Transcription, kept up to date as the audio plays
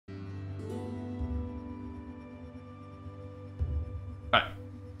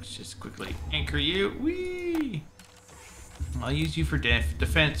let's just quickly anchor you. Whee! I'll use you for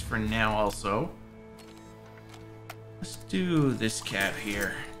defense for now also. Let's do this cat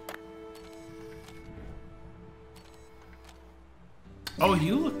here. Oh,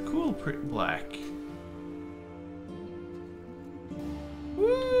 you look cool, pretty black.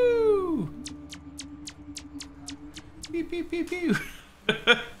 Woo! Pew, pew, pew, pew.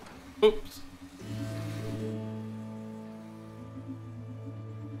 Oops.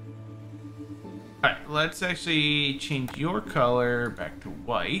 Alright, let's actually change your color back to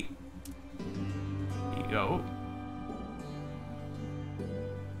white. There you go.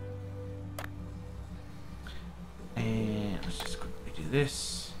 And let's just quickly do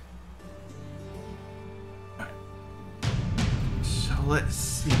this. Alright. So let's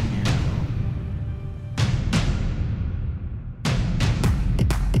see now.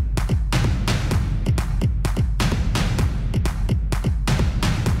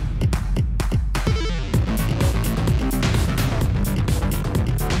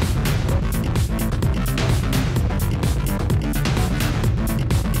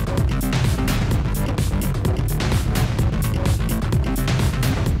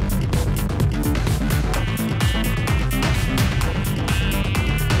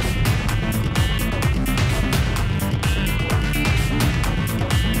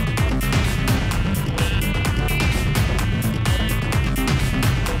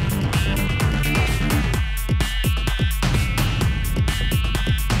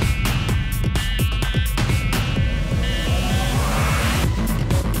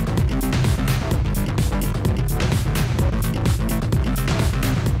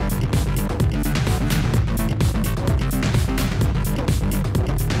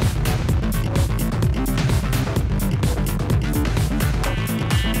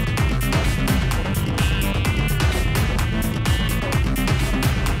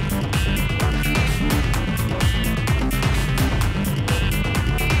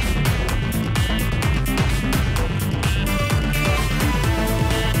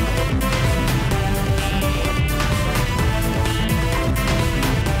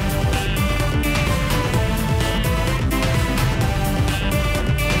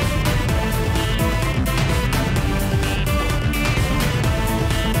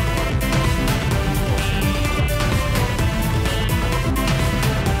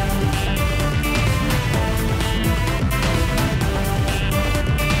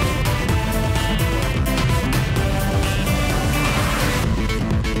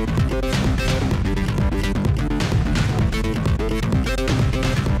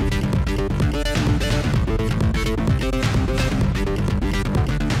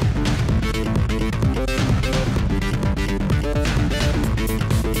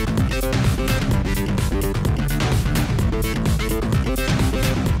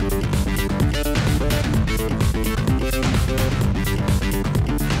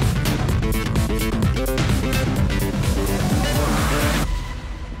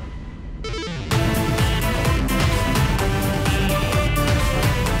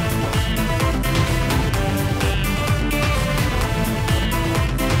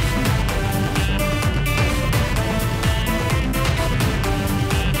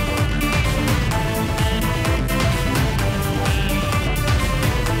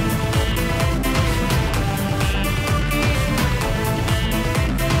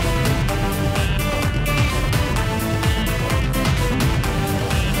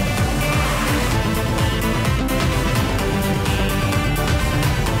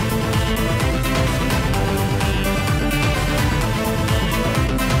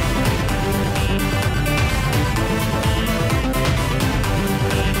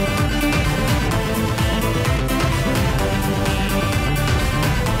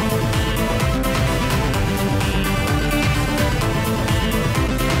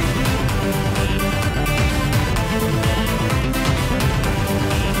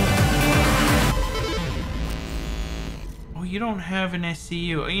 You don't have an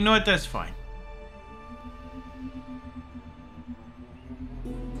SCU. You know what? That's fine.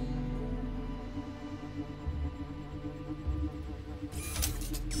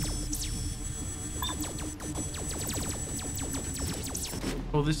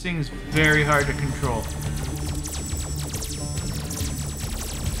 Oh, this thing is very hard to control.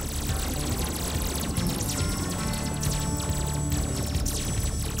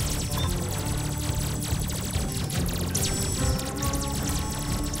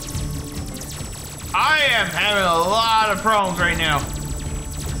 I am having a lot of problems right now.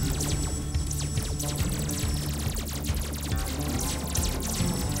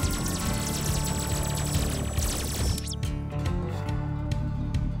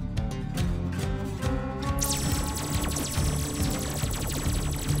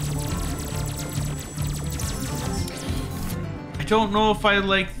 don't know if I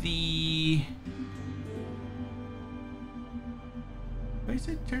like the... Why is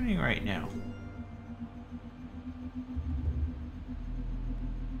it turning right now?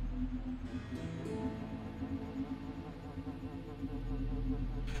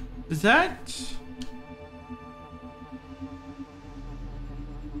 Is that...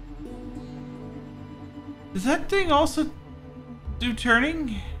 Does that thing also do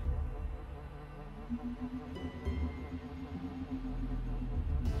turning?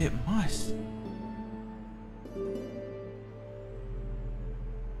 It must.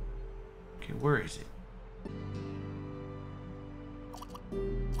 Okay, where is it?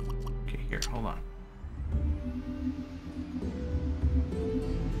 Okay, here, hold on.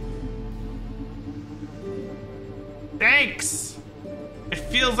 Thanks! It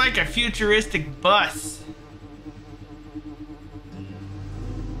feels like a futuristic bus.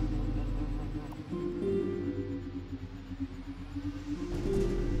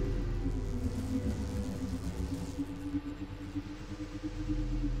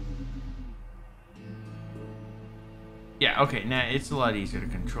 Yeah, okay, now it's a lot easier to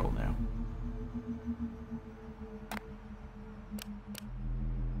control now.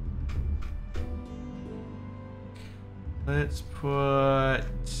 Let's put...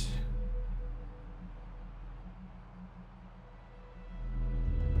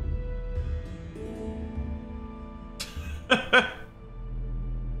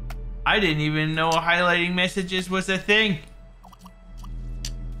 I didn't even know highlighting messages was a thing.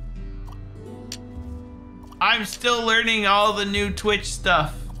 I'm still learning all the new Twitch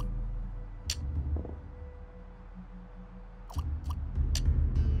stuff.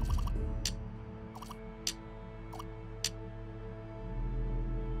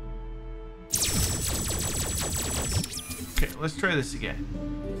 Okay, let's try this again.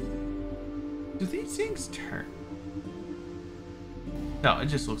 Do these things turn? No, it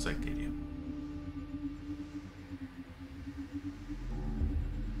just looks like they do.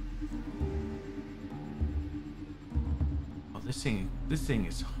 This thing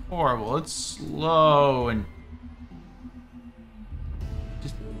is horrible. It's slow and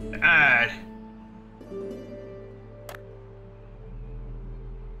just bad.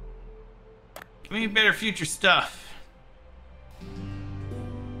 Give me better future stuff.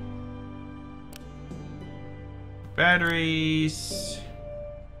 Batteries.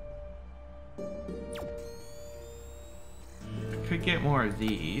 I could get more of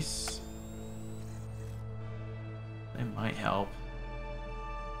these. They might help.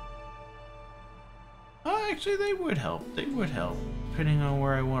 Oh, actually, they would help. They would help, depending on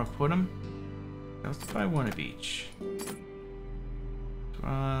where I want to put them. Let's buy one of each.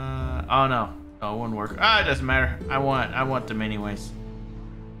 Oh no, it wouldn't work. Ah, it doesn't matter. I want them anyways.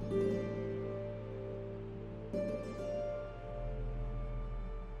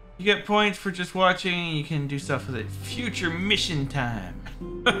 You get points for just watching. You can do stuff with it. Future mission time.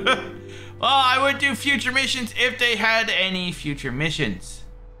 Well, I would do future missions if they had any future missions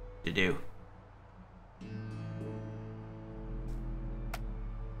to do.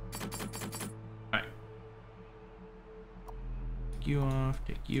 Alright. Take you off,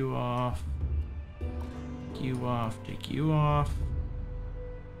 take you off. Take you off, take you off.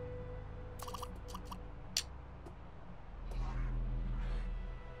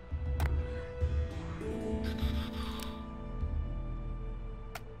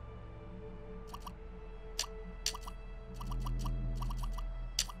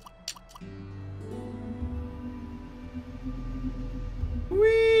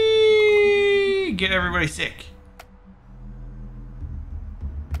 Whee! Get everybody sick.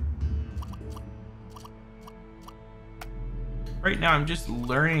 Right now, I'm just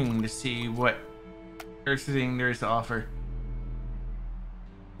learning to see what everything there is to offer.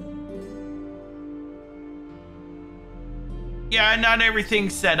 Yeah, not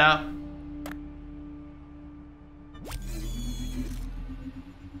everything's set up.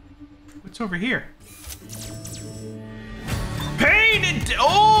 What's over here? Pain and...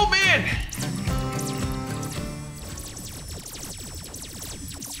 Oh, man!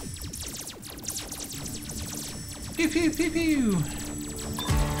 Pew, pew, pew, pew.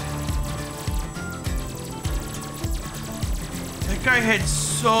 That guy had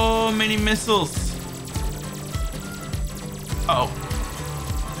so many missiles. Uh-oh.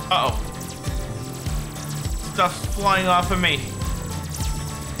 Uh-oh. Stuff's flying off of me.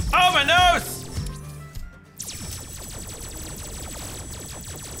 Oh, my nose!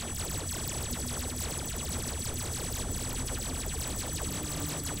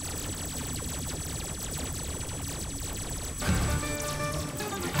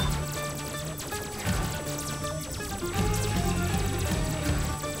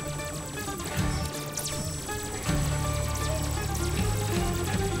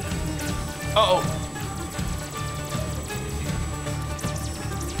 Uh-oh.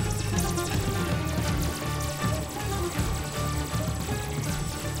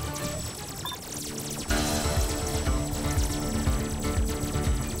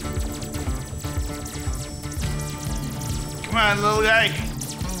 Come on, little guy.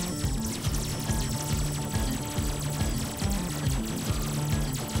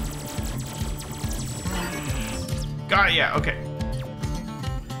 Got it, yeah, okay.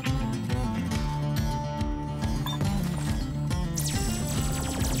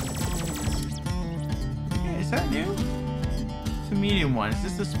 Yeah, is that new? It's a medium one. Is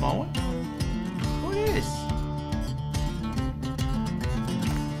this the small one? Oh, it is.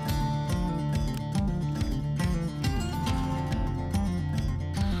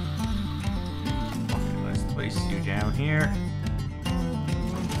 Okay, let's place you down here.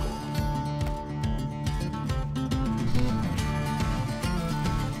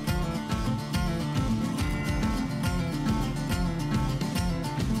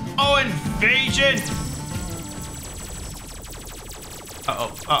 Invasion!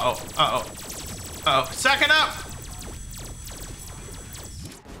 Uh-oh, uh-oh, uh-oh. Uh-oh, suck it up!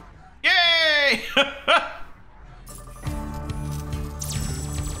 Yay!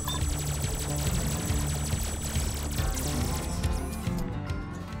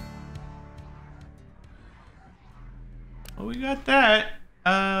 Well, we got that.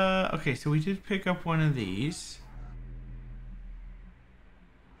 Okay, so we did pick up one of these.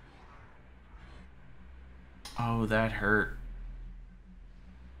 Oh, that hurt.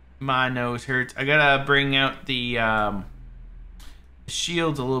 My nose hurts. I gotta bring out the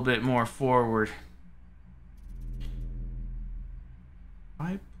shields a little bit more forward.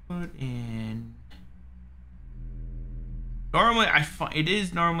 I put in... Normally, I find it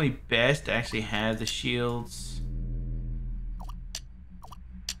is normally best to actually have the shields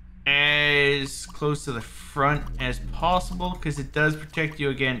as close to the front as possible, because it does protect you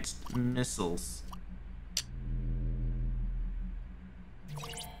against missiles.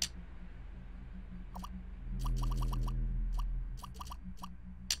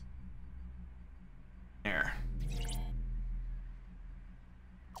 There.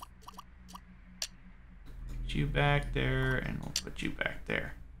 Put you back there, and we'll put you back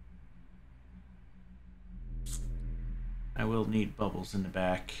there. I will need bubbles in the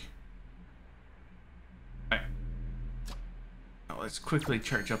back. Alright. Now let's quickly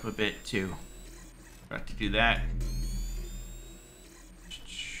charge up a bit too. Got to do that.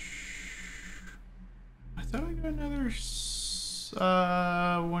 I thought I got another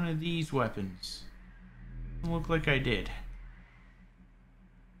one of these weapons. Doesn't look like I did.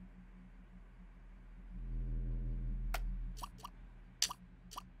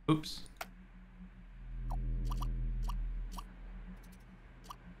 Oops.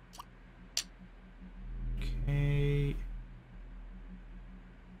 Okay.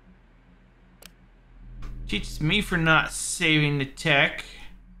 Teaches me for not saving the tech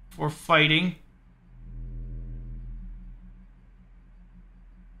for fighting.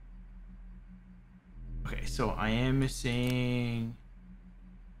 Okay, so I am missing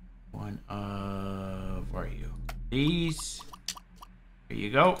one of, where are you? These. There you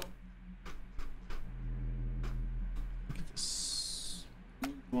go. Look at this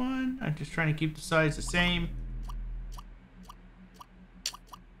one. I'm just trying to keep the size the same.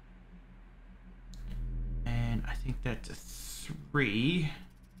 And I think that's a 3.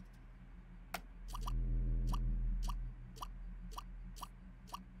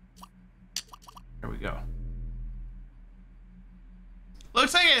 There we go.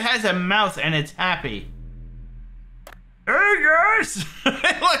 Looks like it has a mouth and it's happy. Hey guys!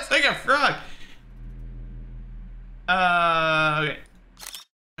 It looks like a frog. Okay.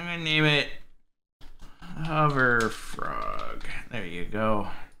 I'm gonna name it Hover Frog. There you go.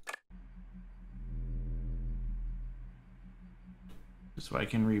 So I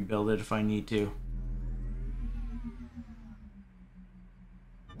can rebuild it if I need to.